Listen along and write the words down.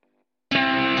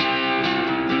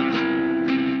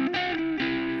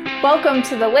Welcome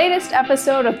to the latest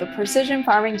episode of the Precision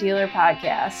Farming Dealer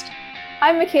podcast.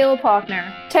 I'm Michaela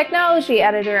Faulkner, Technology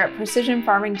Editor at Precision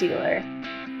Farming Dealer.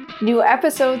 New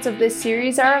episodes of this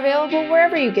series are available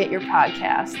wherever you get your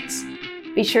podcasts.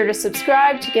 Be sure to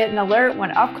subscribe to get an alert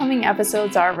when upcoming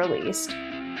episodes are released.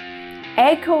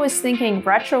 AGCO is thinking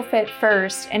retrofit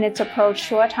first in its approach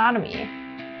to autonomy.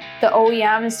 The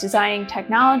OEM is designing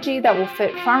technology that will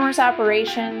fit farmers'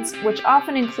 operations, which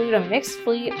often include a mixed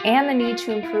fleet and the need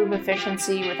to improve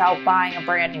efficiency without buying a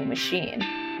brand new machine.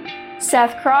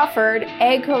 Seth Crawford,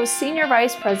 AGCO's Senior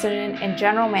Vice President and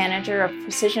General Manager of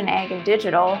Precision Ag and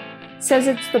Digital, says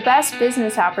it's the best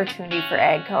business opportunity for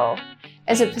AGCO,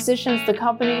 as it positions the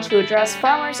company to address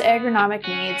farmers' agronomic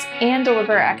needs and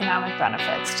deliver economic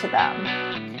benefits to them.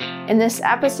 In this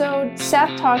episode,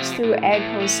 Seth talks through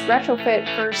AGCO's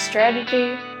retrofit-first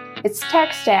strategy, its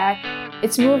tech stack,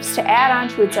 its moves to add on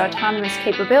to its autonomous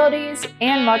capabilities,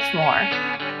 and much more.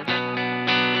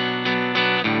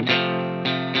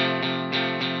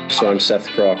 So I'm Seth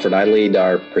Crawford. I lead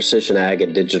our Precision Ag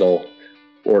and Digital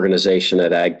organization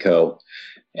at AGCO.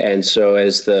 And so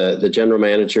as the general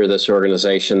manager of this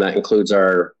organization, that includes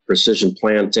our precision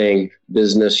planting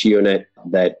business unit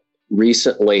that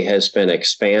recently has been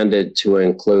expanded to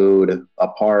include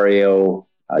Appareo,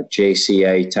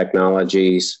 JCA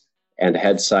Technologies, and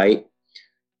Headsight.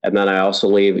 And then I also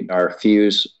lead our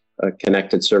Fuse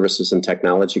Connected Services and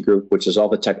Technology Group, which is all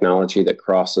the technology that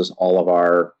crosses all of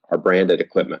our branded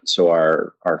equipment. So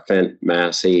our Fendt,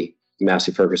 Massey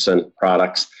Ferguson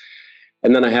products.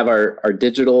 And then I have our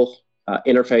digital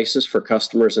interfaces for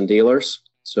customers and dealers.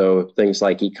 So things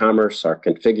like e-commerce, our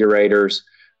configurators,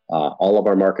 all of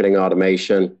our marketing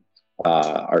automation,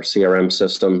 our CRM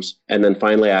systems. And then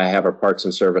finally, I have our parts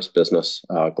and service business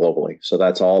globally. So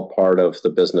that's all part of the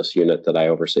business unit that I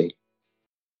oversee.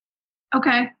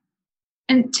 Okay.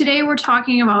 And today we're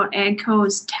talking about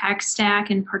AGCO's tech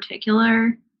stack in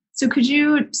particular. So could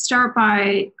you start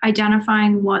by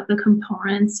identifying what the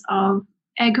components of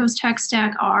AGCO's tech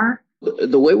stack are?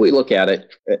 The way we look at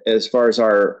it, as far as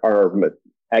our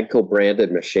AGCO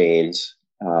branded machines,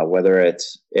 whether it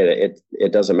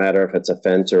doesn't matter if it's a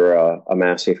Fendt or a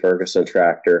Massey Ferguson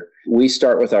tractor, we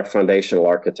start with our foundational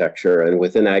architecture. And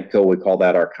within AGCO, we call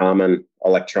that our common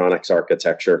electronics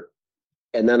architecture.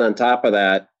 And then on top of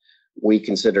that, we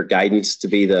consider guidance to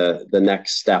be the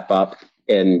next step up.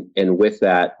 And with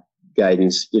that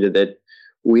guidance, that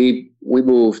we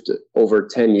moved over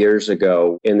 10 years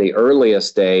ago. In the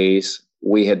earliest days,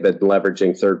 we had been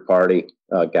leveraging third-party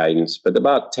guidance. But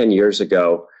about 10 years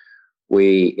ago,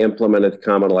 we implemented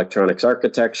common electronics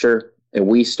architecture, and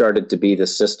we started to be the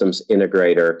systems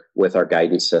integrator with our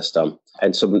guidance system.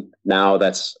 And so now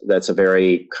that's a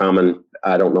very common.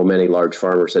 I don't know many large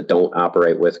farmers that don't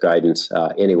operate with guidance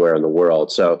anywhere in the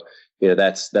world. So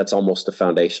that's almost a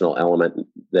foundational element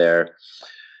there.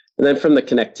 And then from the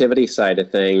connectivity side of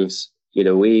things,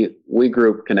 we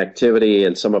group connectivity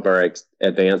and some of our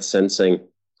advanced sensing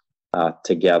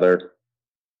together,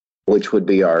 which would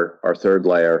be our third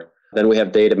layer. Then we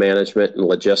have data management and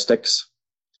logistics.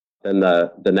 Then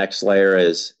the next layer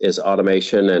is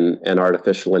automation and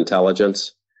artificial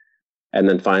intelligence. And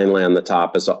then finally on the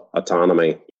top is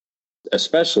autonomy.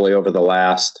 Especially over the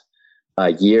last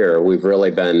year, we've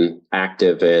really been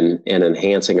active in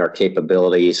enhancing our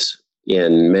capabilities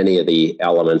in many of the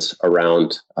elements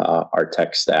around our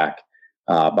tech stack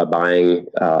by buying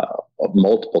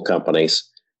multiple companies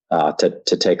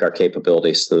to take our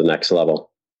capabilities to the next level.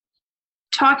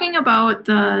 Talking about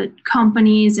the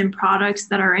companies and products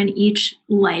that are in each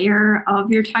layer of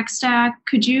your tech stack,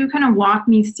 could you kind of walk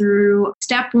me through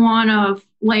step one of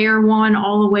layer one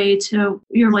all the way to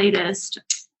your latest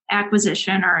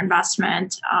acquisition or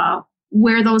investment,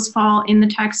 where those fall in the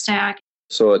tech stack?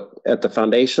 So at the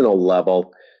foundational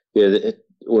level,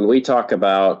 when we talk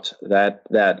about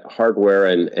that hardware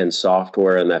and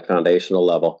software and that foundational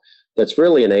level, that's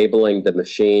really enabling the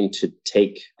machine to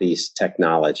take these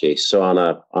technologies. So on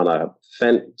a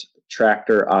Fendt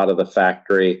tractor out of the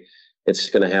factory, it's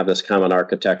going to have this common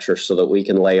architecture so that we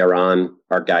can layer on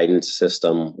our guidance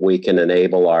system. We can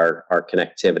enable our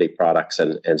connectivity products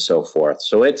and so forth.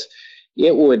 So it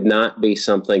would not be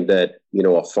something that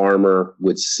a farmer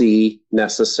would see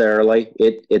necessarily.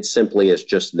 It simply is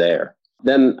just there.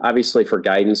 Then obviously for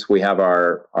guidance, we have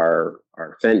our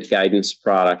Fendt guidance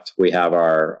product. We have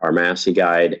our Massey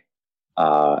guide.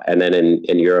 And then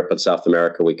in Europe and South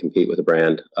America, we compete with the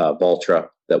brand Valtra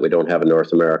that we don't have in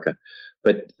North America.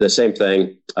 But the same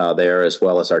thing there, as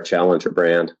well as our Challenger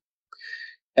brand.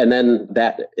 And then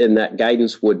that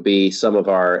guidance would be some of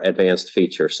our advanced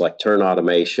features like turn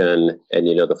automation and,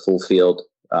 the full field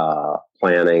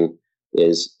planning,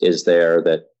 is there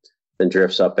that then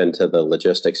drifts up into the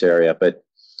logistics area. But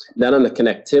then on the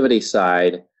connectivity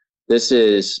side, this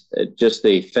is just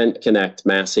the Fendt Connect,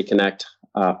 Massey Connect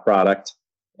product.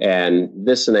 And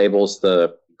this enables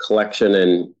the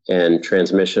collection and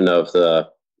transmission of the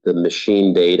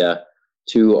machine data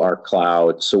to our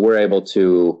cloud. So we're able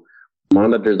to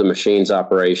monitor the machine's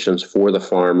operations for the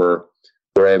farmer.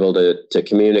 We're able to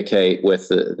communicate with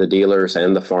the dealers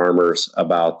and the farmers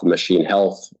about the machine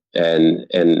health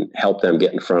and help them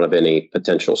get in front of any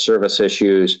potential service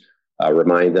issues,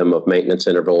 remind them of maintenance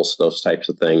intervals, those types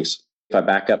of things. If I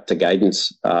back up to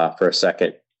guidance for a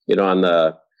second, on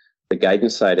the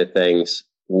guidance side of things,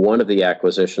 one of the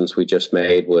acquisitions we just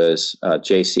made was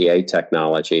JCA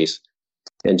Technologies.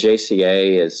 And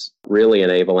JCA is really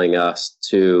enabling us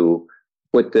to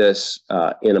put this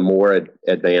in a more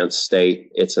advanced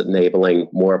state. It's enabling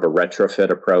more of a retrofit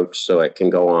approach, so it can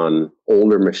go on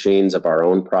older machines of our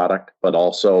own product, but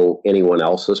also anyone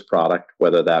else's product,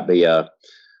 whether that be a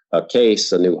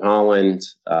Case, a New Holland,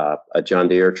 a John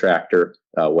Deere tractor,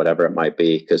 whatever it might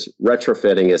be, because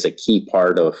retrofitting is a key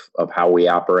part of how we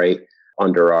operate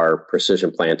under our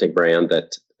Precision Planting brand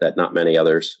that not many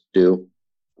others do.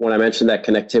 When I mentioned that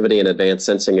connectivity and advanced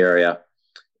sensing area,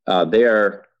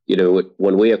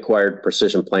 when we acquired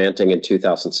Precision Planting in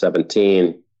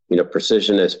 2017,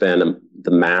 Precision has been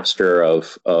the master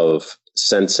of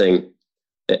sensing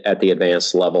at the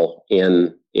advanced level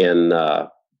in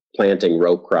planting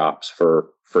row crops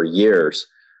for years.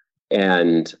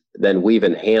 And then we've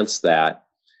enhanced that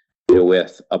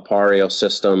with Appareo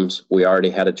Systems. We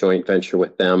already had a joint venture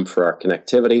with them for our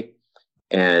connectivity.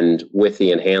 And with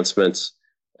the enhancements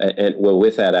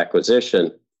with that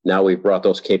acquisition, now we've brought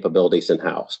those capabilities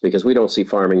in-house because we don't see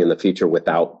farming in the future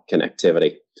without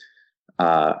connectivity.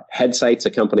 Headsight's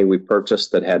a company we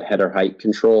purchased that had header height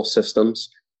control systems.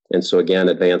 And so again,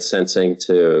 advanced sensing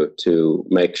to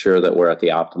make sure that we're at the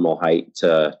optimal height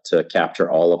to capture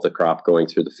all of the crop going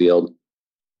through the field.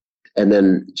 And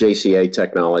then JCA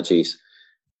Technologies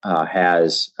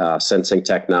has sensing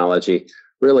technology,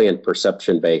 really in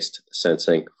perception-based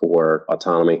sensing for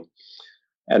autonomy.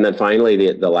 And then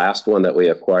finally, the last one that we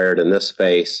acquired in this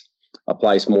space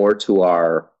applies more to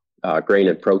our grain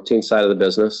and protein side of the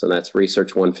business, and that's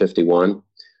Research 151.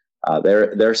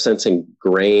 They're sensing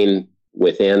grain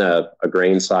within a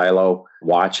grain silo,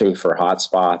 watching for hot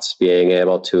spots, being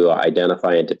able to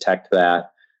identify and detect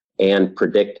that and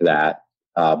predict that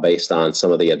based on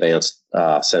some of the advanced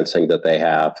sensing that they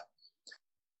have.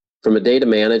 From a data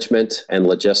management and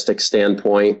logistics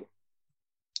standpoint,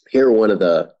 here one of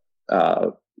the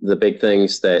big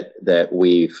things that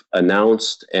we've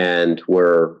announced and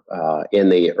we're in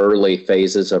the early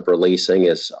phases of releasing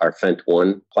is our Fendt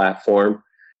One platform,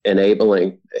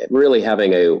 enabling really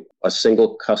having a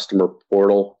single customer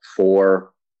portal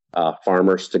for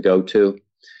farmers to go to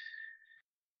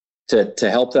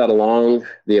help that along.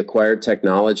 The acquired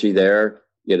technology there,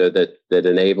 that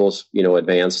enables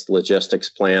advanced logistics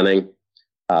planning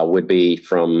would be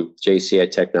from JCA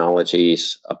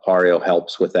Technologies. Appareo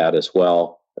helps with that as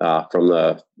well. From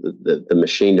the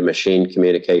machine to machine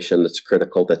communication that's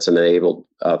critical, that's enabled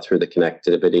through the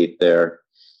connectivity there.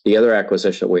 The other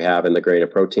acquisition we have in the grain and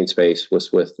protein space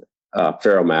was with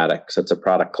Ferromatics. It's a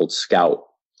product called Scout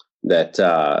that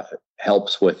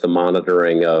helps with the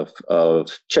monitoring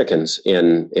of chickens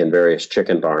in various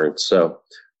chicken barns. So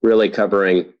really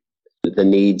covering the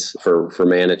needs for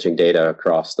managing data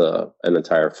across an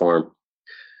entire farm.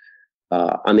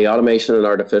 On the automation and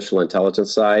artificial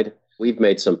intelligence side, we've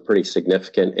made some pretty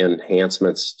significant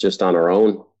enhancements just on our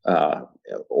own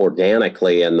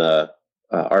organically in the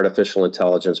artificial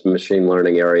intelligence, machine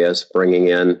learning areas, bringing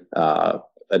in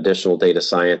additional data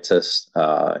scientists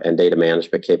and data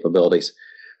management capabilities.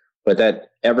 But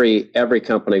that every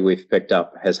company we've picked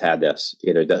up has had this.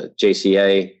 The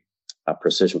JCA,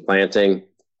 Precision Planting,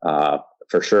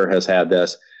 for sure has had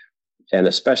this. And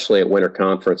especially at Winter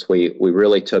Conference, we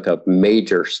really took a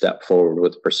major step forward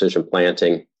with Precision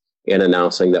Planting in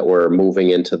announcing that we're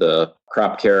moving into the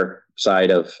crop care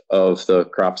side of the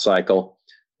crop cycle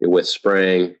with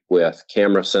spraying, with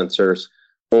camera sensors,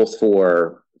 both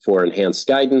for enhanced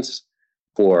guidance,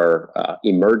 for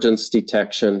emergence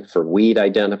detection, for weed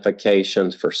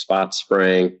identification, for spot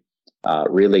spraying,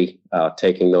 really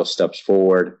taking those steps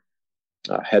forward.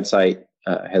 Headsight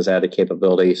has added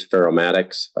capabilities.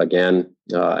 Ferromatics, again,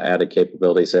 added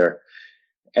capabilities there.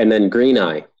 And then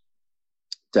Greeneye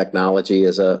Technology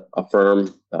is a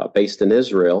firm based in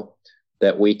Israel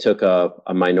that we took a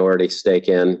minority stake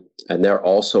in, and they're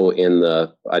also in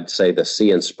I'd say the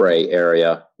see and spray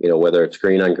area, whether it's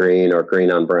green on green or green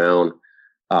on brown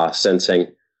sensing.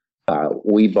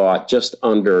 we bought just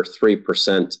under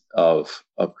 3% of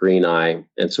Greeneye,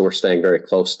 and so we're staying very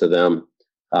close to them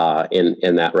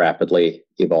in that rapidly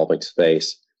evolving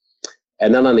space.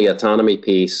 And then on the autonomy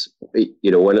piece,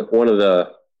 one of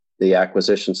the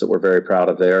acquisitions that we're very proud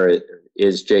of there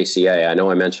is JCA. I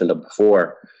know I mentioned them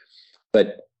before,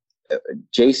 but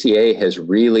JCA has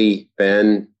really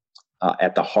been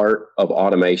at the heart of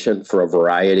automation for a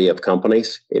variety of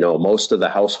companies. Most of the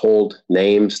household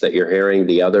names that you're hearing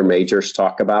the other majors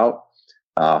talk about,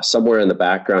 somewhere in the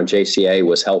background, JCA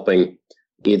was helping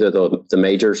either the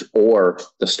majors or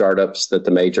the startups that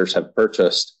the majors have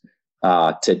purchased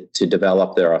to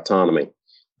develop their autonomy.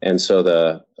 And so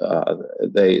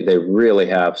they really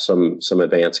have some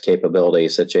advanced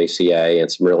capabilities at JCA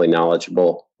and some really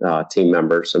knowledgeable team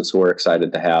members. And so we're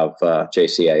excited to have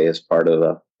JCA as part of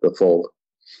the fold.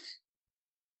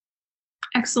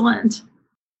 Excellent.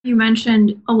 You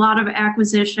mentioned a lot of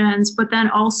acquisitions, but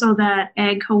then also that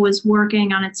AGCO was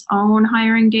working on its own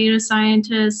hiring data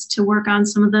scientists to work on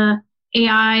some of the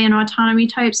AI and autonomy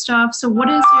type stuff. So what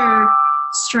is your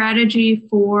strategy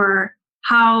for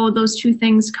how those two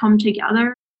things come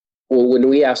together? Well, when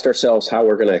we asked ourselves how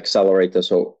we're going to accelerate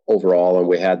this overall, and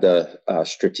we had the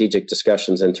strategic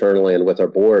discussions internally and with our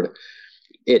board,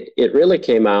 it really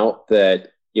came out that,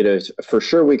 for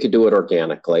sure we could do it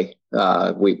organically.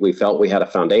 We felt we had a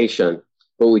foundation,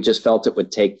 but we just felt it would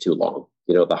take too long.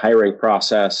 The hiring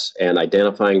process and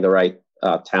identifying the right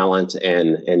talent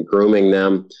and grooming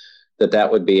them,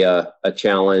 that would be a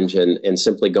challenge, and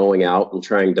simply going out and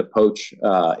trying to poach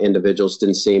individuals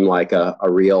didn't seem like a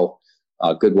real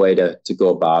good way to go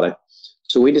about it.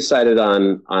 So we decided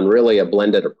on really a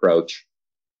blended approach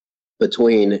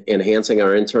between enhancing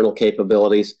our internal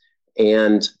capabilities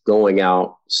and going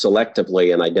out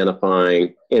selectively and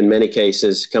identifying, in many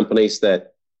cases, companies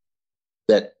that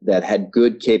had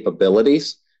good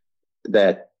capabilities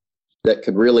that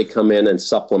could really come in and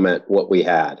supplement what we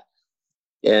had.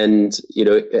 And,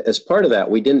 as part of that,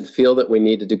 we didn't feel that we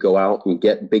needed to go out and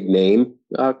get big name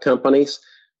companies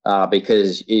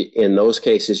because in those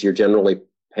cases, you're generally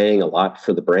paying a lot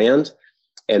for the brand.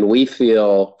 And we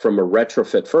feel from a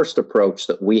retrofit first approach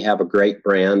that we have a great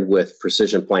brand with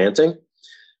Precision Planting,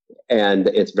 and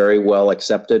it's very well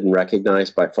accepted and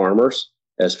recognized by farmers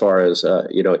as far as,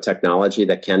 a technology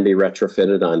that can be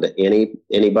retrofitted onto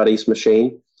anybody's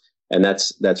machine. And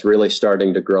that's really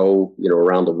starting to grow,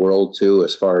 around the world too,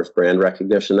 as far as brand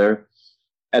recognition there.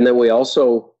 And then we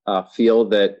also feel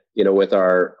that, with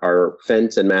our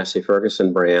Fendt and Massey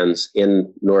Ferguson brands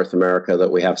in North America,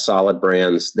 that we have solid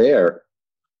brands there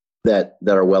that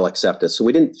are well accepted. So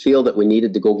we didn't feel that we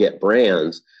needed to go get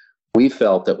brands. We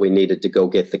felt that we needed to go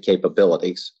get the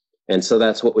capabilities. And so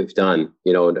that's what we've done.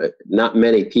 Not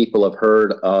many people have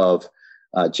heard of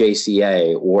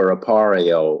JCA or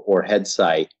Appareo or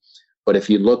Headsight. But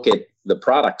if you look at the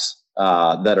products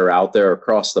that are out there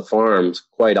across the farms,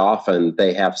 quite often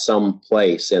they have some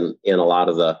place in a lot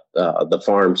of the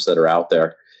farms that are out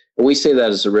there. And we see that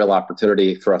as a real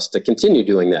opportunity for us to continue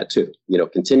doing that too.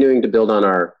 Continuing to build on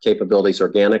our capabilities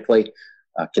organically,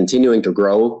 continuing to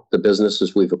grow the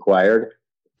businesses we've acquired,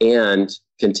 and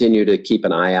continue to keep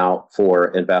an eye out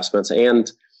for investments.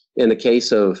 And in the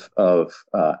case of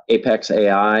Apex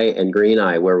AI and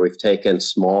Greeneye, where we've taken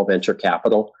small venture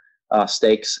capital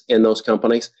stakes in those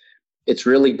companies, it's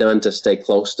really done to stay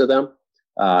close to them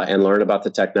and learn about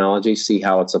the technology, see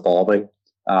how it's evolving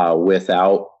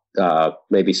without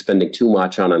maybe spending too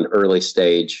much on an early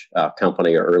stage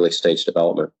company or early stage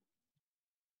development.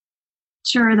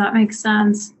 Sure, that makes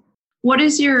sense. What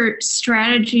is your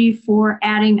strategy for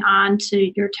adding on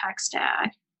to your tech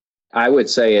stack? I would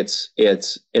say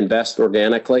it's invest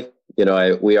organically.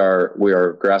 We are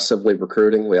aggressively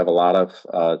recruiting. We have a lot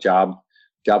of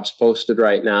jobs posted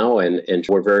right now, and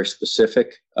we're very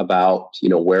specific about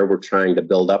where we're trying to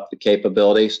build up the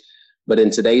capabilities. But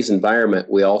in today's environment,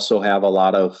 we also have a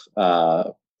lot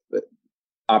of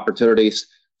opportunities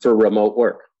for remote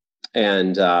work,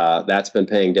 and that's been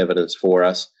paying dividends for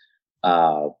us.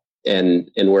 And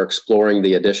we're exploring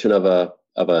the addition of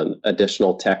an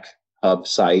additional tech hub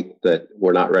site that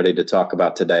we're not ready to talk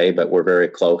about today, but we're very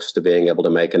close to being able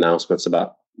to make announcements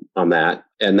on that.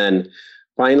 And then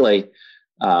finally,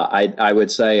 I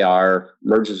would say our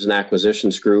mergers and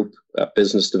acquisitions group,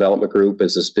 business development group,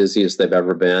 is as busy as they've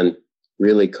ever been,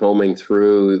 really combing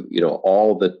through,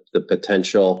 all the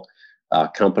potential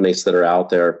companies that are out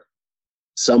there.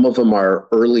 Some of them are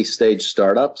early stage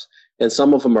startups, and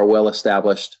some of them are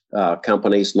well-established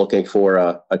companies looking for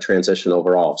a transition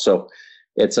overall. So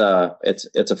it's a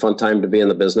fun time to be in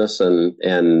the business,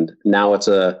 and now it's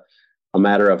a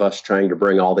matter of us trying to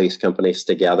bring all these companies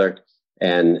together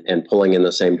and pulling in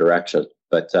the same direction.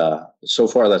 But so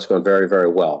far, that's going very,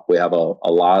 very well. We have a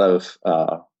lot of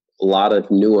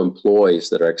new employees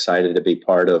that are excited to be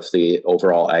part of the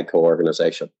overall AGCO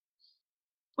organization.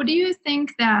 What do you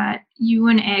think that you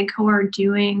and AGCO are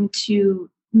doing to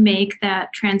make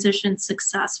that transition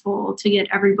successful, to get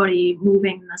everybody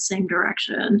moving in the same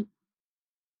direction?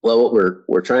 Well, what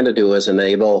we're trying to do is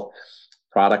enable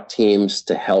product teams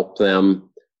to help them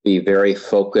be very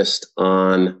focused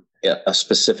on a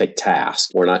specific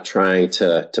task. We're not trying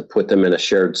to put them in a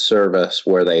shared service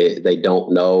where they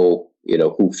don't know,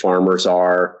 who farmers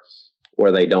are,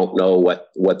 or they don't know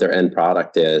what their end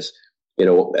product is.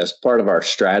 As part of our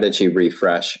strategy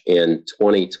refresh in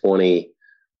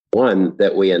 2021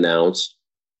 that we announced,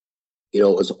 it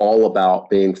was all about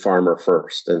being farmer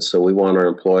first. And so we want our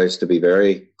employees to be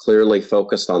very clearly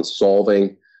focused on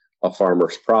solving a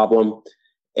farmer's problem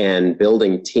and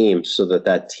building teams so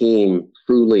that team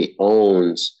truly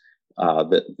owns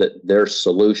their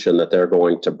solution that they're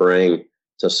going to bring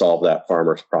to solve that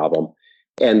farmer's problem.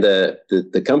 And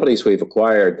the companies we've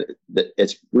acquired,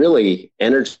 it's really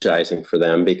energizing for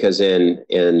them, because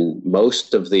in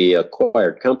most of the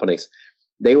acquired companies,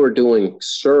 they were doing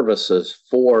services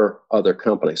for other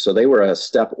companies. So they were a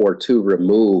step or two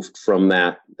removed from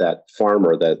that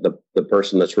farmer, the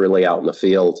person that's really out in the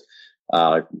field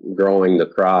growing the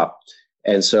crop.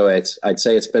 And so I'd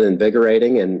say it's been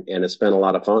invigorating, and it's been a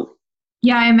lot of fun.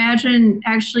 Yeah, I imagine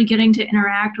actually getting to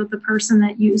interact with the person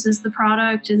that uses the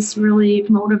product is really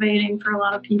motivating for a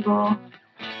lot of people.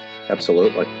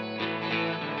 Absolutely.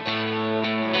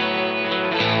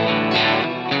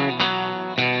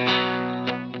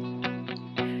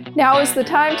 Now is the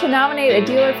time to nominate a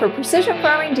dealer for Precision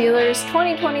Farming Dealers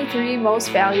 2023 Most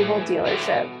Valuable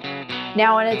Dealership.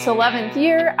 Now in its 11th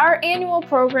year, our annual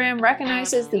program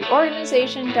recognizes the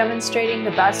organization demonstrating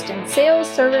the best in sales,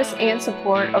 service, and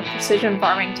support of precision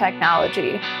farming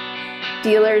technology.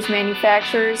 Dealers,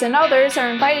 manufacturers, and others are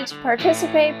invited to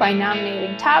participate by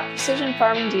nominating top precision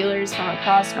farming dealers from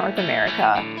across North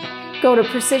America. Go to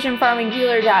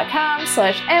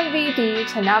precisionfarmingdealer.com/MVD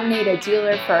to nominate a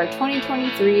dealer for our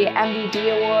 2023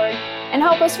 MVD Award and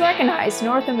help us recognize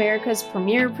North America's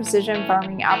premier precision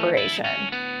farming operation.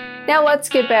 Now let's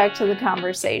get back to the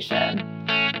conversation.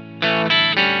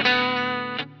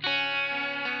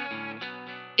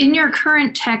 In your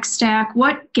current tech stack,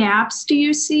 what gaps do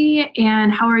you see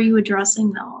and how are you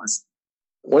addressing those?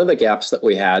 One of the gaps that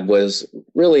we had was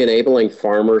really enabling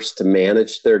farmers to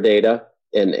manage their data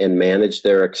and manage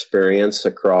their experience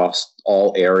across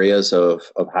all areas of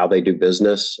how they do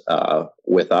business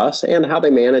with us and how they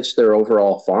manage their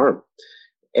overall farm.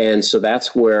 And so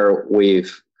that's where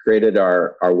we've created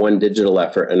our One Digital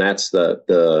effort, and that's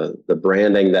the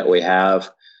branding that we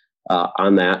have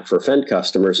on that for Fendt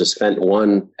customers is Fendt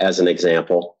One as an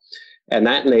example, and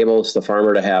that enables the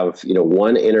farmer to have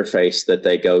one interface that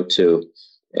they go to,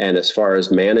 and as far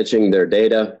as managing their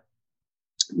data,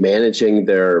 managing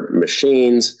their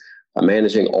machines,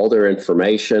 managing all their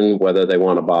information, whether they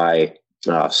want to buy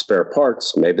spare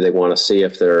parts, maybe they want to see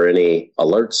if there are any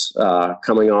alerts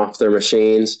coming off their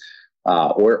machines.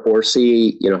 Or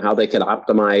see how they can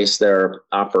optimize their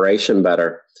operation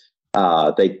better.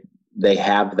 They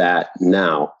have that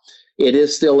now. It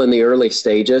is still in the early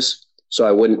stages, so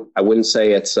I wouldn't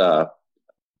say it's a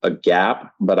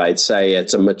gap, but I'd say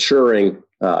it's a maturing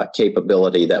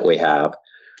capability that we have.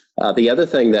 The other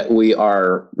thing that we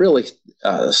are really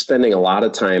spending a lot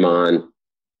of time on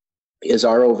is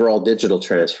our overall digital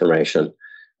transformation.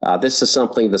 This is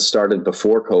something that started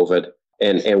before COVID.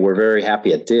 And we're very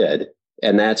happy it did.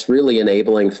 And that's really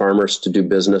enabling farmers to do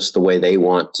business the way they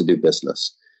want to do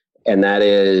business. And that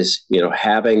is,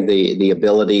 having the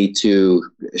ability to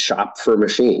shop for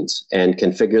machines and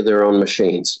configure their own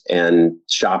machines and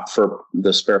shop for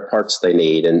the spare parts they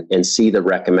need and see the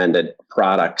recommended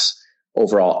products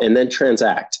overall and then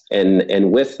transact.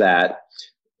 And with that,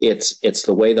 it's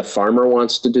the way the farmer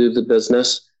wants to do the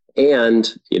business,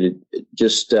 and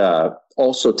just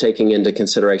also taking into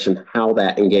consideration how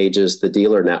that engages the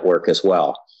dealer network as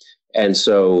well. And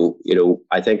so,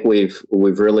 I think we've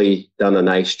really done a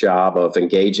nice job of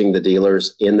engaging the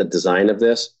dealers in the design of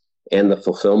this and the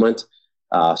fulfillment.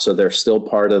 So they're still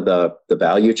part of the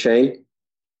value chain,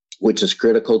 which is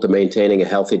critical to maintaining a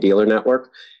healthy dealer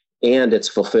network, and it's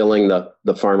fulfilling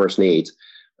the farmer's needs.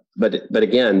 But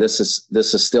again, this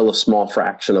is still a small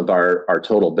fraction of our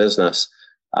total business.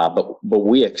 But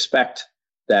we expect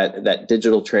that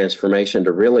digital transformation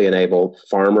to really enable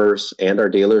farmers and our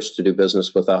dealers to do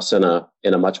business with us in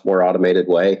a much more automated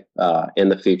way in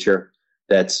the future.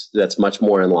 That's much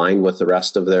more in line with the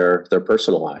rest of their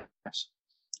personal lives.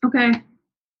 Okay.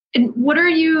 And what are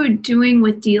you doing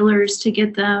with dealers to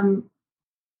get them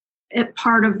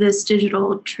part of this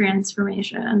digital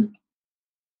transformation?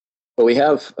 Well, we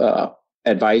have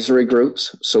advisory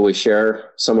groups. So we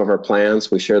share some of our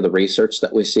plans. We share the research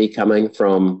that we see coming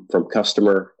from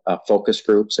customer focus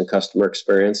groups and customer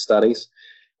experience studies.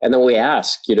 And then we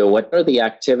ask, what are the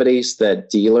activities that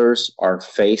dealers are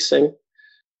facing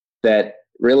that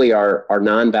really are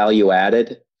non-value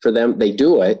added for them? They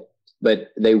do it,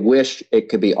 but they wish it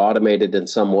could be automated in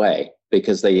some way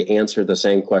because they answer the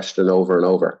same question over and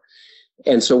over.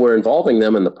 And so we're involving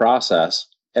them in the process.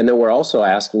 And then we're also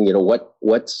asking,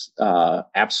 what's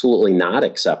absolutely not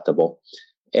acceptable?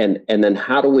 And then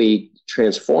how do we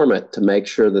transform it to make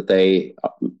sure that they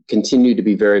continue to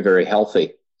be very, very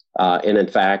healthy? And in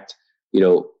fact,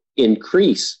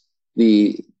 increase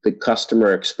the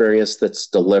customer experience that's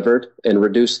delivered and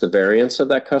reduce the variance of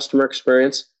that customer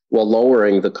experience while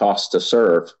lowering the cost to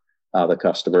serve the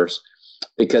customers.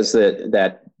 Because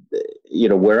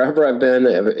wherever I've been,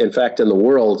 in fact, in the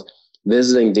world,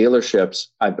 visiting dealerships,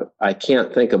 I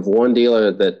can't think of one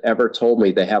dealer that ever told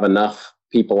me they have enough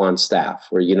people on staff,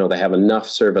 or they have enough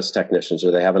service technicians,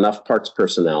 or they have enough parts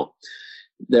personnel.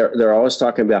 They're always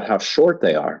talking about how short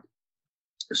they are.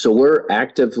 So we're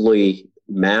actively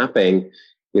mapping,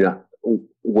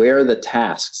 where are the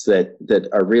tasks that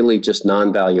are really just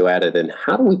non-value added, and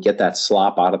how do we get that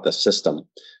slop out of the system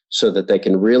so that they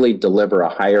can really deliver a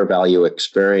higher value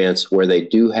experience where they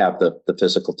do have the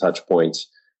physical touch points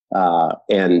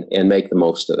and make the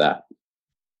most of that.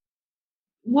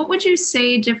 What would you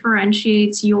say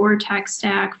differentiates your tech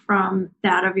stack from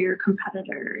that of your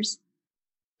competitors?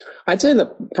 I'd say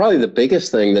probably the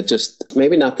biggest thing that just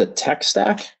maybe not the tech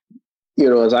stack,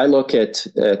 as I look at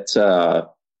the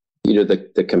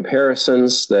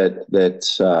comparisons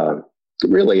that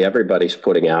really everybody's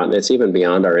putting out, and it's even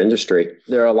beyond our industry,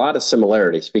 there are a lot of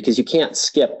similarities because you can't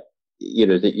skip,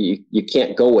 you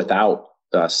can't go without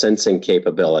sensing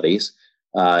capabilities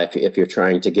if you're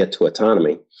trying to get to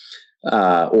autonomy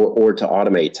or to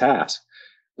automate tasks.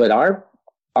 But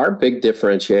our big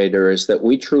differentiator is that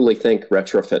we truly think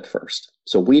retrofit first.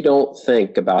 So we don't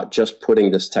think about just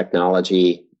putting this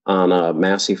technology on a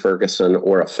Massey Ferguson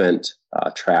or a Fendt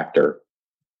tractor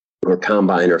or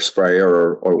combine or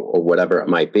sprayer or whatever it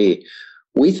might be.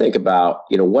 We think about,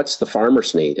 what's the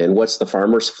farmer's need and what's the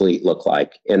farmer's fleet look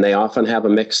like? And they often have a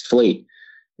mixed fleet.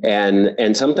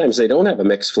 And sometimes they don't have a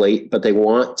mixed fleet, but they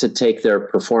want to take their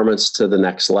performance to the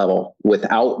next level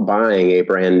without buying a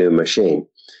brand new machine.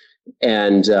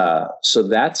 And so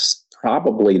that's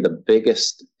probably the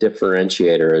biggest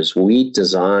differentiator is we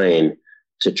design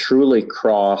to truly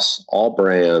cross all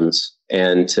brands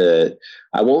and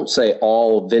I won't say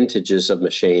all vintages of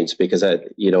machines because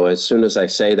as soon as I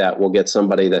say that, we'll get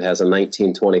somebody that has a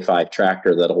 1925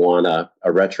 tractor that'll want a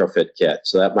retrofit kit.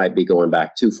 So that might be going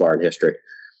back too far in history.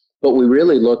 But we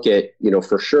really look at,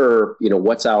 for sure,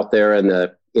 what's out there in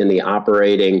the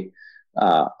operating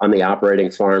on the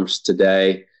operating farms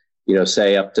today,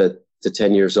 say up to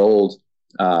 10 years old,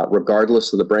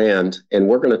 regardless of the brand. And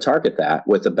we're going to target that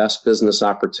with the best business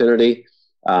opportunity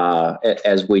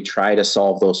as we try to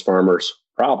solve those farmers'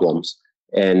 problems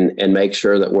and make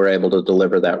sure that we're able to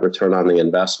deliver that return on the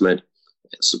investment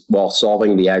while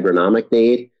solving the agronomic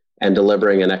need and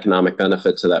delivering an economic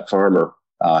benefit to that farmer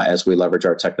as we leverage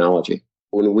our technology.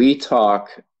 When we talk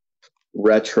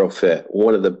retrofit,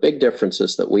 one of the big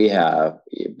differences that we have,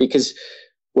 because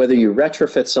whether you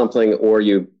retrofit something or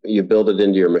you build it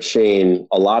into your machine,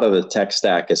 a lot of the tech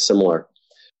stack is similar.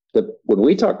 When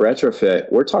we talk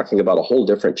retrofit, we're talking about a whole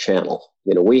different channel.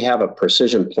 We have a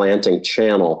precision planting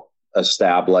channel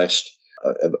established,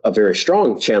 a very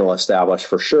strong channel established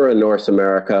for sure in North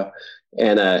America,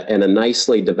 and a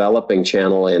nicely developing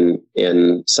channel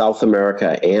in South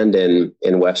America and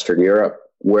in Western Europe,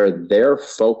 where their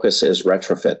focus is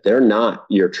retrofit. They're not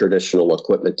your traditional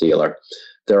equipment dealer.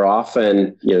 They're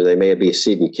often, they may be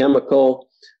seed and chemical.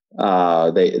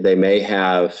 They may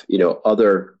have,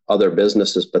 other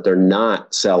businesses, but they're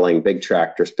not selling big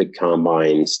tractors, big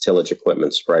combines, tillage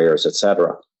equipment, sprayers, et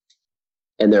cetera.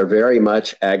 And they're very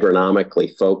much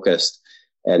agronomically focused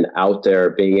and out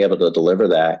there being able to deliver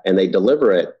that. And they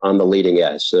deliver it on the leading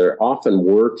edge. So they're often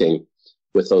working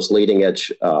with those leading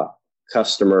edge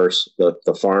customers,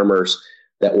 the farmers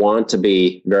that want to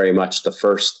be very much the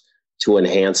first to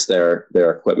enhance their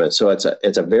equipment. So it's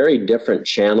a very different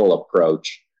channel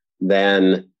approach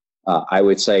than I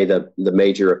would say the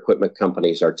major equipment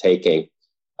companies are taking.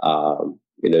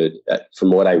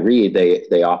 From what I read,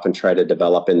 they often try to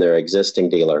develop in their existing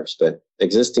dealers, but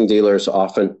existing dealers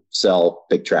often sell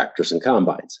big tractors and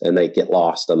combines, and they get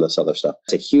lost on this other stuff.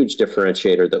 It's a huge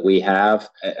differentiator that we have,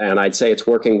 and I'd say it's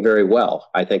working very well.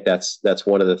 I think that's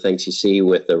one of the things you see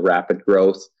with the rapid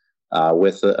growth,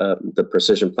 with the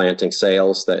Precision Planting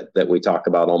sales that we talk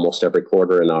about almost every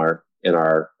quarter in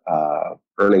our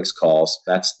earnings calls.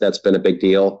 That's been a big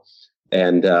deal,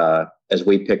 and as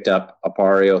we picked up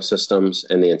Appareo Systems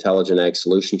and the Intelligent Ag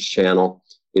Solutions channel,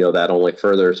 that only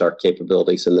furthers our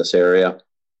capabilities in this area.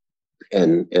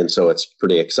 And so it's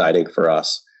pretty exciting for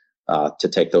us to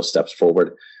take those steps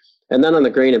forward. And then on the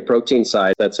grain and protein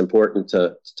side, that's important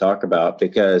to talk about,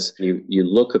 because you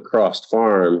look across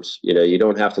farms, you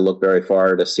don't have to look very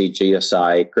far to see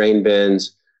GSI grain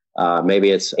bins. Maybe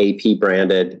it's AP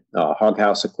branded hog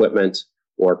house equipment,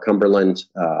 or Cumberland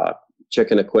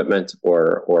chicken equipment,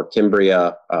 or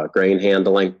Kimbria grain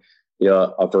handling.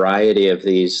 A variety of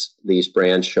these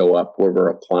brands show up where we're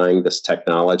applying this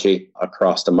technology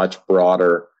across a much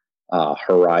broader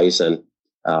horizon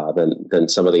than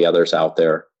some of the others out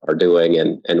there are doing,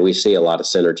 and we see a lot of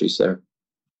synergies there.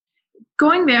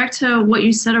 Going back to what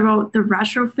you said about the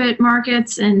retrofit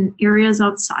markets in areas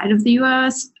outside of the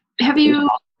U.S., have you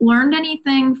learned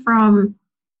anything from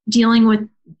dealing with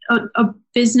a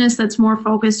business that's more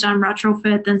focused on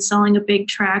retrofit than selling a big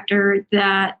tractor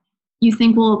that you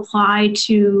think will apply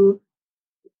to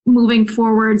moving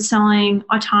forward selling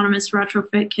autonomous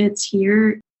retrofit kits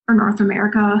here for North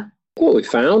America? What we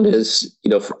found is,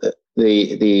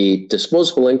 the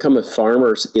disposable income of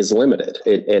farmers is limited,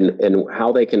 and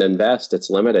how they can invest, it's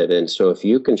limited. And so if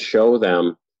you can show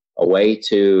them a way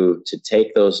to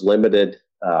take those limited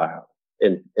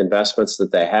investments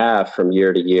that they have from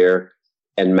year to year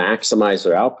and maximize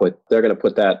their output, they're going to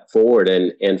put that forward.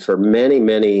 And for many,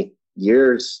 many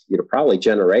years, probably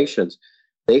generations,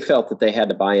 they felt that they had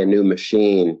to buy a new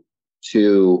machine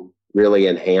to really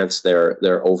enhance their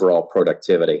overall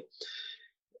productivity.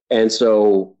 And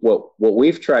so what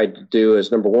we've tried to do is,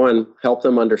 number one, help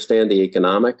them understand the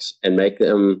economics and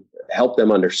help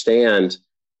them understand,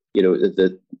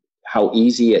 how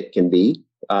easy it can be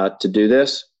to do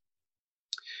this.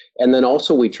 And then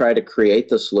also we try to create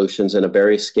the solutions in a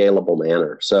very scalable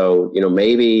manner. So,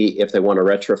 maybe if they want to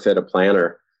retrofit a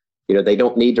planter, they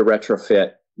don't need to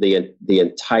retrofit the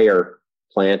entire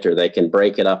planter. They can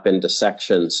break it up into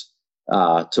sections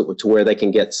to where they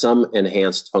can get some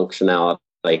enhanced functionality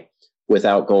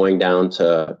without going down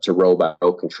to robot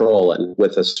control. And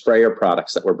with the sprayer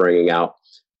products that we're bringing out,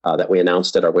 that we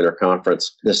announced at our winter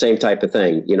conference, the same type of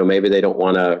thing. Maybe they don't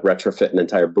want to retrofit an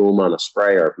entire boom on a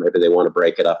sprayer. Maybe they want to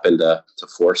break it up into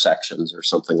 4 sections or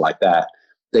something like that.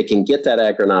 They can get that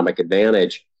agronomic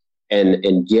advantage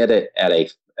and get it at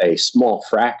a small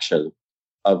fraction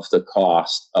of the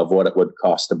cost of what it would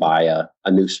cost to buy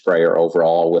a new sprayer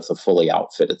overall with a fully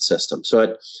outfitted system.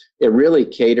 So it really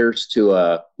caters to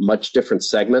a much different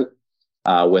segment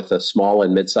with the small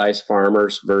and mid-sized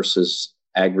farmers versus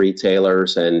ag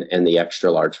retailers and the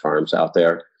extra large farms out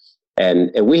there.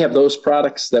 And we have those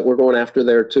products that we're going after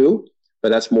there too,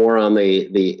 but that's more on the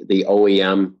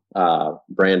OEM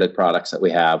branded products that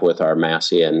we have with our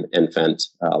Massey and Fendt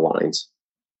lines.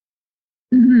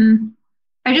 Mm-hmm.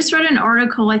 I just read an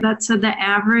article that said the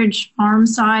average farm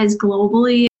size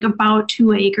globally about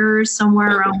 2 acres,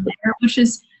 somewhere around there, which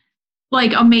is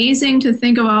amazing to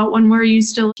think about when we're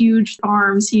used to huge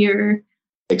farms here.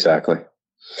 Exactly.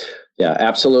 Yeah,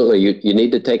 absolutely. You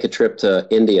need to take a trip to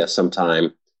India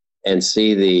sometime and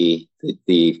see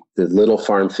the little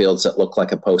farm fields that look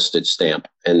like a postage stamp,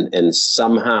 and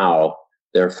somehow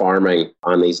they're farming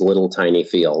on these little tiny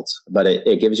fields. But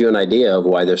it gives you an idea of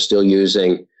why they're still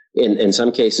using, in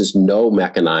some cases, no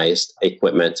mechanized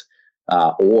equipment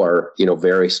or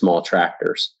very small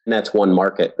tractors. And that's one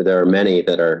market, but there are many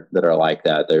that are like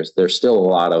that. There's still a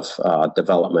lot of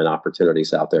development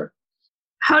opportunities out there.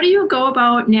 How do you go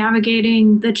about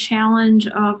navigating the challenge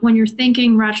of, when you're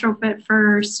thinking retrofit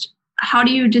first, how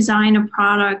do you design a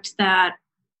product that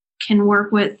can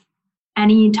work with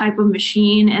any type of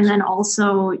machine, and then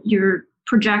also you're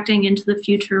projecting into the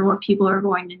future what people are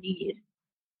going to need?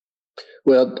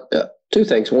 Well, 2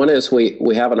 things. One is we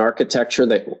have an architecture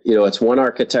that, it's one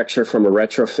architecture from a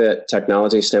retrofit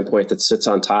technology standpoint that sits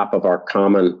on top of our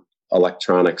common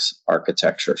electronics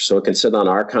architecture. So it can sit on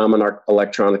our common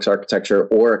electronics architecture,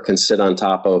 or it can sit on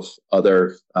top of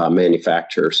other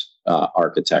manufacturers'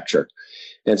 architecture.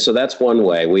 And so that's one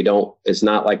way. It's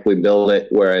not like we build it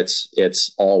where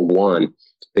it's all one,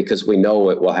 because we know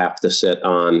it will have to sit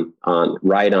on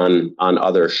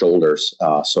other shoulders,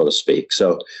 so to speak.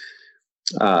 So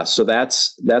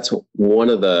that's one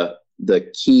of the the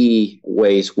key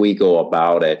ways we go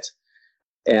about it.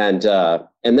 And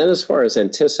then as far as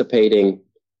anticipating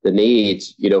the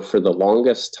needs, for the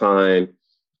longest time,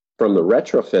 from the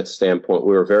retrofit standpoint,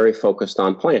 we were very focused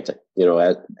on planting.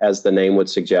 As the name would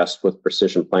suggest, with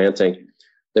Precision Planting,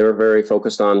 they were very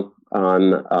focused on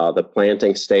the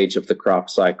planting stage of the crop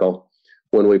cycle.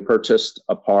 When we purchased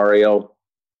Appareo,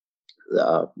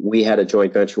 we had a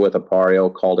joint venture with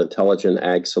Appareo called Intelligent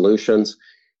Ag Solutions,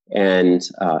 and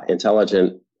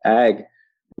Intelligent Ag,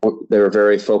 they were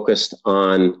very focused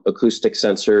on acoustic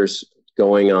sensors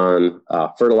going on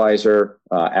fertilizer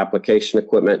application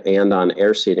equipment and on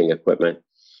air seeding equipment.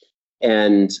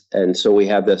 And so we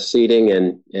had the seeding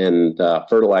and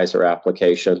fertilizer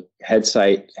application.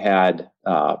 Headsight had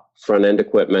front end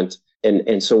equipment.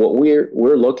 And so what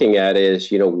we're looking at is,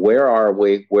 where are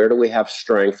we? Where do we have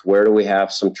strength? Where do we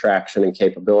have some traction and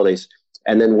capabilities?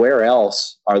 And then where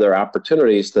else are there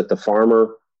opportunities that the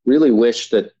farmer really wish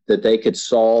that they could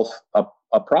solve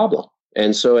a problem?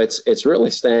 And so it's really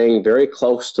staying very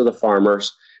close to the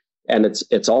farmers, and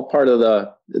it's all part of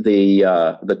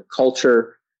the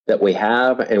culture that we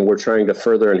have, and we're trying to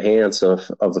further enhance of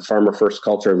the farmer first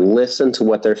culture. Listen to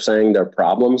what they're saying their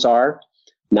problems are,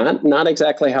 not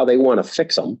exactly how they want to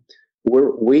fix them.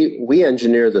 We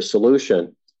engineer the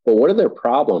solution, but what are their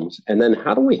problems, and then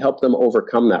how do we help them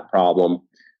overcome that problem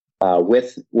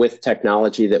with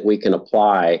technology that we can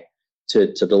apply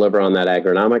to deliver on that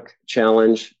agronomic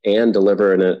challenge and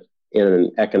deliver in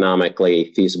an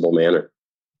economically feasible manner.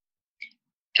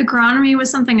 Agronomy was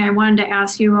something I wanted to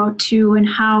ask you about too, and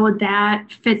how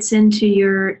that fits into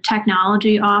your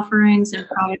technology offerings and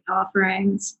product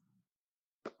offerings.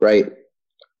 Right.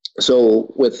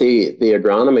 So with the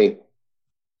agronomy,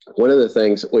 one of the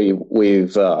things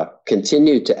we've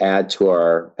continued to add to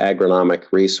our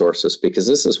agronomic resources, because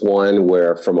this is one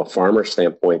where, from a farmer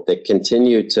standpoint, they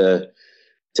continue to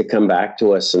come back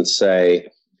to us and say,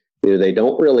 they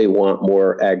don't really want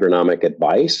more agronomic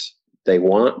advice. They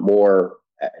want more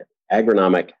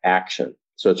agronomic action.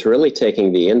 So it's really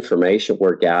taking the information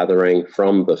we're gathering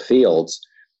from the fields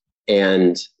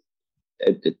and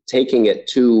taking it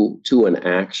to an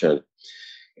action.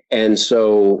 And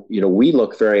so, we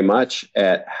look very much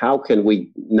at how can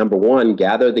we, number one,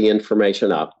 gather the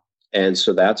information up. And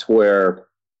so that's where,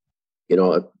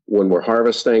 when we're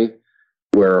harvesting,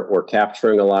 we're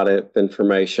capturing a lot of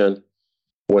information.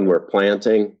 When we're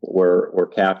planting, we're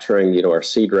capturing, our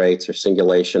seed rates, our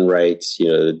singulation rates,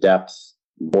 the depth,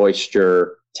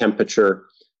 moisture, temperature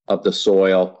of the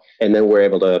soil. And then we're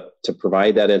able to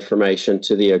provide that information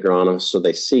to the agronomists so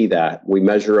they see that. We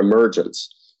measure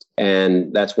emergence.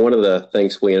 And that's one of the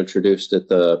things we introduced at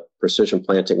the Precision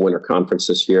Planting Winter Conference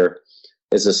this year,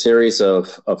 is a series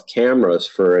of cameras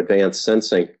for advanced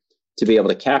sensing to be able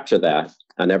to capture that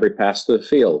on every pass through the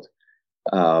field.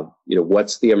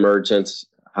 What's the emergence?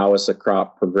 How is the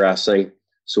crop progressing?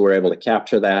 So we're able to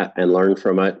capture that and learn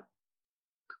from it.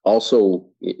 Also,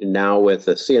 now with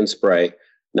the See and Spray,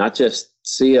 not just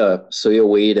see a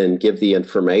weed and give the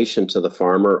information to the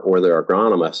farmer or their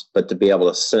agronomist, but to be able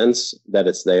to sense that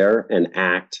it's there and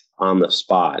act on the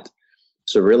spot.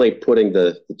 So really putting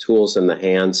the tools in the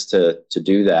hands to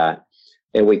do that.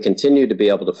 And we continue to be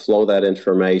able to flow that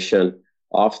information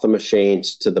off the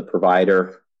machines to the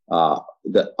provider of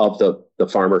the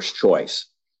farmer's choice.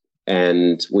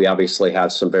 And we obviously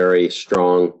have some very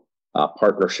strong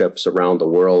partnerships around the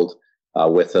world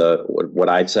with what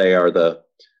I'd say are the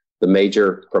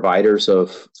major providers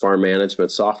of farm management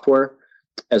software,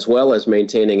 as well as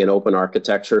maintaining an open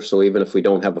architecture. So even if we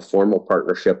don't have a formal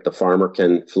partnership, the farmer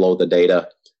can flow the data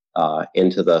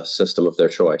into the system of their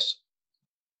choice.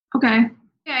 Okay.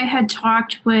 I had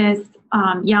talked with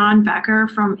Jan Becker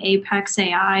from Apex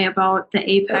AI about the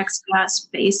Apex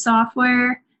base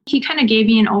software. He kind of gave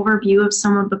me an overview of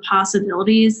some of the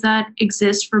possibilities that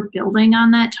exist for building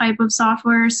on that type of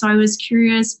software. So I was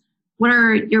curious, what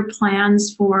are your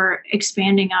plans for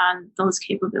expanding on those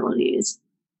capabilities?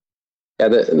 Yeah,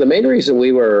 the main reason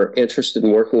we were interested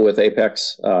in working with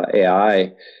Apex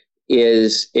AI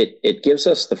is it gives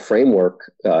us the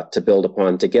framework to build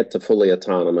upon to get to fully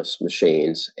autonomous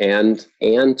machines and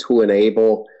to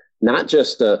enable not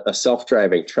just a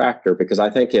self-driving tractor, because I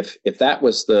think if that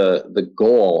was the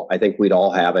goal, I think we'd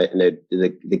all have it and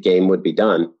the game would be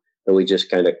done and we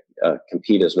just kind of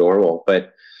compete as normal.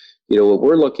 But what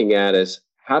we're looking at is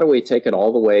how do we take it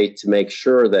all the way to make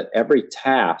sure that every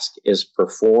task is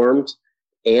performed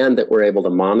and that we're able to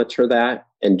monitor that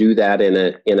and do that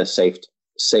in a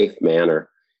safe manner.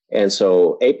 And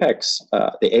so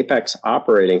the Apex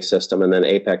operating system and then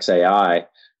Apex AI,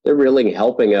 they're really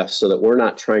helping us so that we're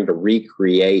not trying to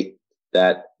recreate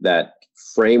that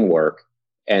framework,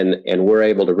 and we're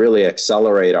able to really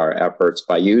accelerate our efforts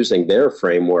by using their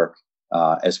framework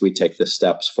as we take the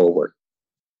steps forward.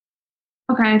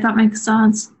 Okay, that makes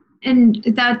sense. And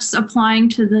that's applying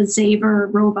to the Xaver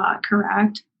robot,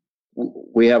 correct?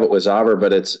 We have it with Xaver,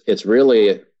 but it's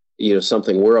really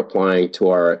something we're applying to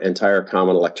our entire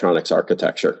common electronics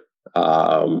architecture,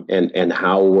 and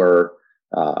how we're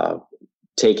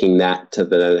taking that to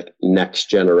the next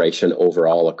generation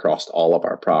overall across all of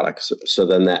our products. So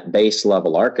then that base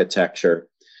level architecture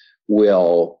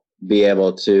will be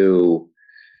able to,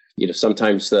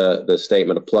 sometimes the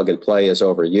statement of plug and play is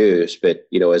overused, but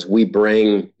as we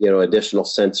bring additional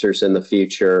sensors in the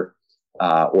future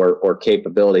or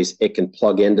capabilities, it can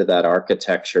plug into that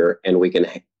architecture, and we can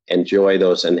enjoy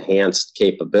those enhanced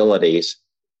capabilities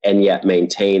and yet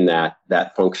maintain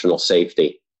that functional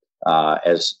safety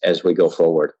as we go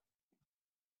forward.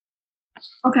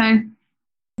 Okay.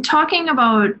 Talking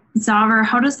about Xaver,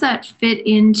 how does that fit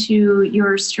into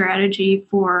your strategy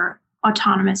for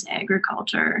autonomous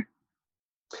agriculture?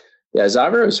 Yeah,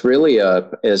 Xaver is really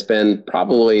has been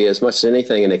probably as much as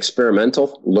anything an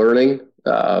experimental learning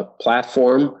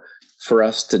platform for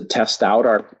us to test out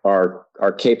our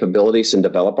capabilities and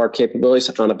develop our capabilities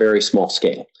on a very small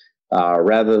scale.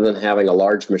 Rather than having a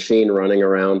large machine running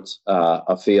around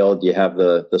a field, you have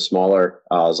the smaller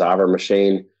Xaver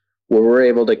machine where we're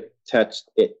able to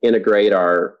integrate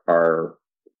our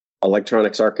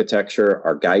electronics architecture,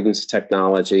 our guidance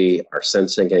technology, our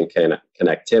sensing and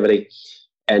connectivity,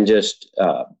 and just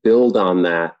build on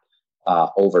that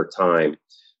over time.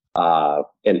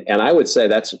 And I would say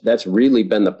that's really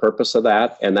been the purpose of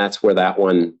that, and that's where that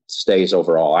one stays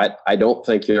overall. I don't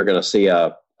think you're going to see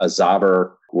a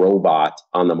Xaver robot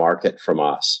on the market from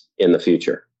us in the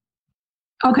future.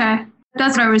 Okay,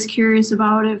 that's what I was curious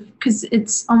about, because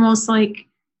it's almost like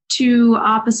two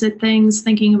opposite things,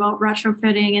 thinking about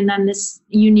retrofitting and then this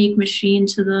unique machine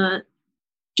to the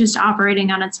just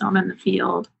operating on its own in the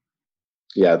field.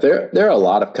 Yeah, there are a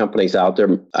lot of companies out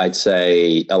there, I'd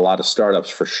say a lot of startups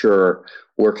for sure,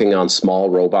 working on small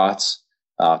robots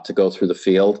to go through the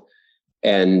field.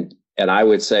 And I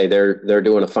would say they're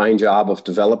doing a fine job of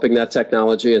developing that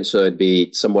technology. And so it'd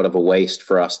be somewhat of a waste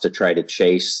for us to try to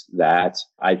chase that.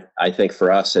 I think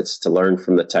for us, it's to learn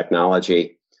from the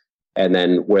technology. And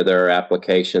then where there are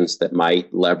applications that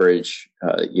might leverage,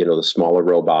 the smaller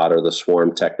robot or the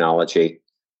swarm technology,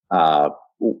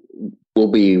 we'll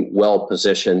be well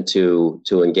positioned to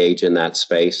engage in that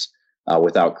space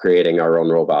without creating our own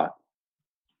robot.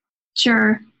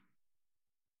 Sure.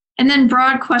 And then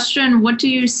broad question, what do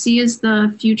you see as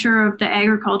the future of the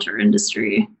agriculture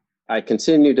industry? I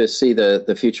continue to see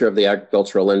the future of the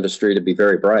agricultural industry to be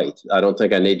very bright. I don't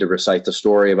think I need to recite the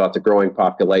story about the growing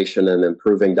population and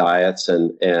improving diets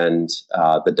and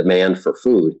the demand for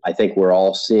food. I think we're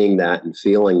all seeing that and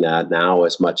feeling that now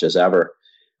as much as ever.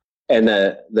 And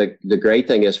the great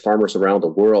thing is farmers around the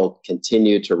world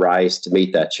continue to rise to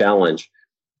meet that challenge,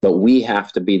 but we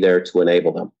have to be there to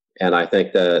enable them. And I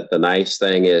think the nice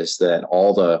thing is that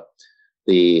all the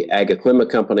ag equipment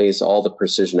companies, all the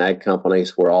precision ag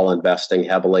companies, we're all investing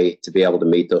heavily to be able to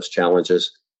meet those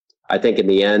challenges. I think in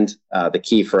the end, the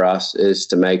key for us is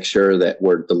to make sure that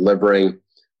we're delivering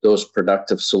those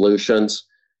productive solutions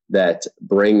that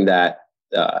bring that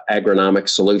agronomic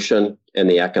solution and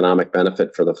the economic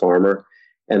benefit for the farmer,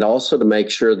 and also to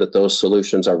make sure that those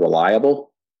solutions are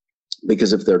reliable,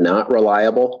 because if they're not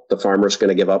reliable, the farmer's going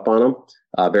to give up on them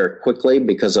very quickly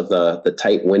because of the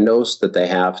tight windows that they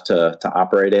have to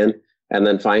operate in. And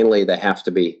then finally, they have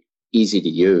to be easy to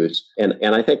use. And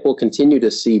I think we'll continue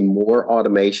to see more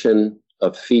automation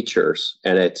of features.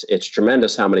 And it's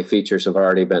tremendous how many features have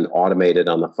already been automated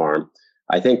on the farm.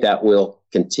 I think that will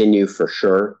continue for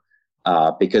sure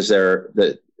because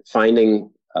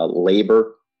finding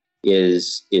labor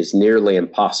is nearly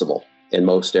impossible in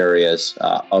most areas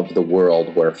of the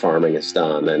world where farming is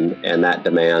done, and that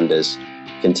demand is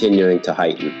continuing to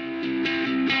heighten.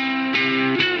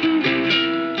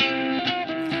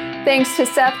 Thanks to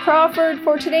Seth Crawford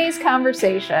for today's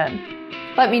conversation.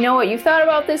 Let me know what you thought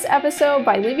about this episode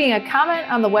by leaving a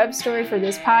comment on the web story for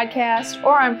this podcast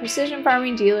or on Precision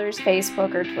Farming Dealers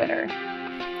Facebook or Twitter.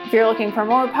 If you're looking for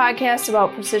more podcasts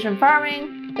about precision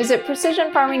farming, visit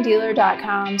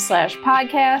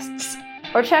precisionfarmingdealer.com/podcasts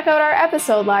or check out our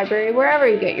episode library wherever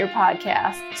you get your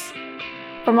podcasts.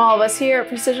 From all of us here at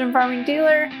Precision Farming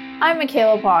Dealer, I'm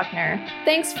Michaela Faulkner.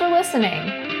 Thanks for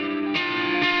listening.